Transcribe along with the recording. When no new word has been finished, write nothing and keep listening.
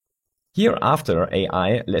Hereafter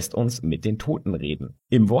AI lässt uns mit den Toten reden,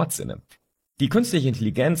 im Wortsinne. Die künstliche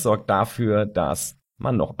Intelligenz sorgt dafür, dass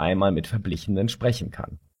man noch einmal mit Verblichenen sprechen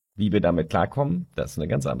kann. Wie wir damit klarkommen, das ist eine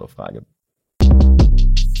ganz andere Frage.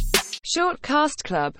 Shortcast Club